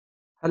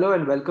Hello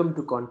and welcome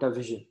to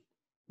ContaVision,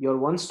 your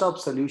one-stop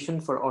solution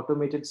for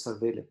automated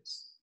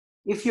surveillance.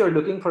 If you're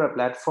looking for a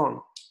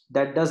platform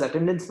that does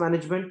attendance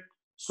management,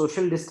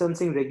 social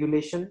distancing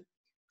regulation,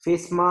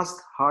 face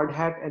mask, hard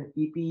hat, and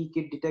PPE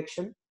kit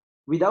detection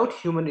without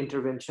human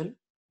intervention,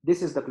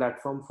 this is the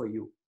platform for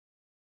you.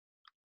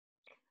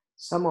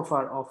 Some of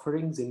our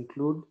offerings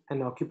include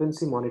an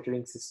occupancy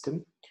monitoring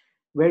system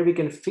where we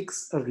can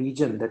fix a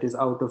region that is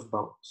out of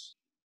bounds.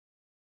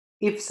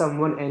 If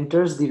someone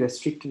enters the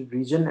restricted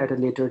region at a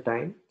later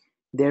time,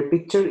 their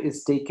picture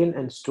is taken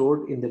and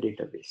stored in the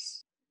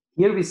database.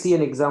 Here we see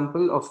an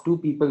example of two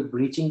people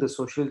breaching the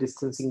social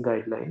distancing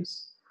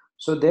guidelines,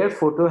 so their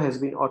photo has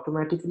been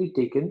automatically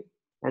taken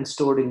and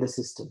stored in the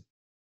system.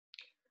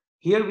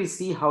 Here we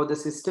see how the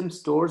system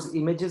stores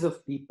images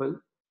of people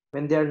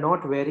when they are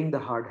not wearing the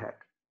hard hat.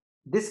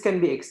 This can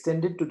be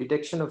extended to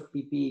detection of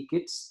PPE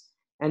kits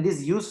and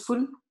is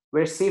useful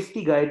where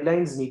safety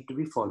guidelines need to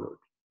be followed.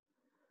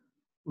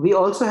 We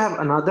also have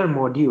another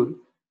module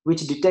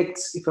which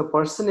detects if a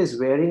person is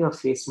wearing a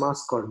face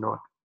mask or not.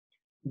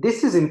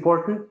 This is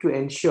important to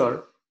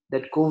ensure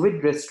that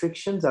COVID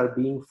restrictions are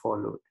being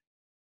followed.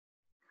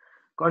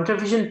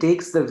 ContraVision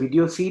takes the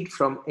video feed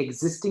from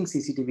existing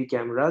CCTV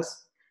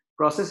cameras,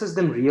 processes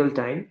them real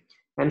time,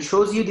 and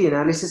shows you the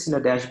analysis in a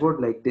dashboard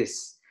like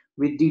this,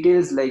 with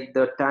details like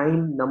the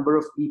time, number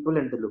of people,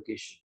 and the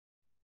location.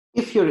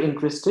 If you're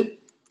interested,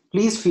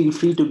 please feel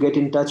free to get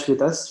in touch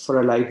with us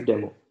for a live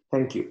demo.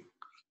 Thank you.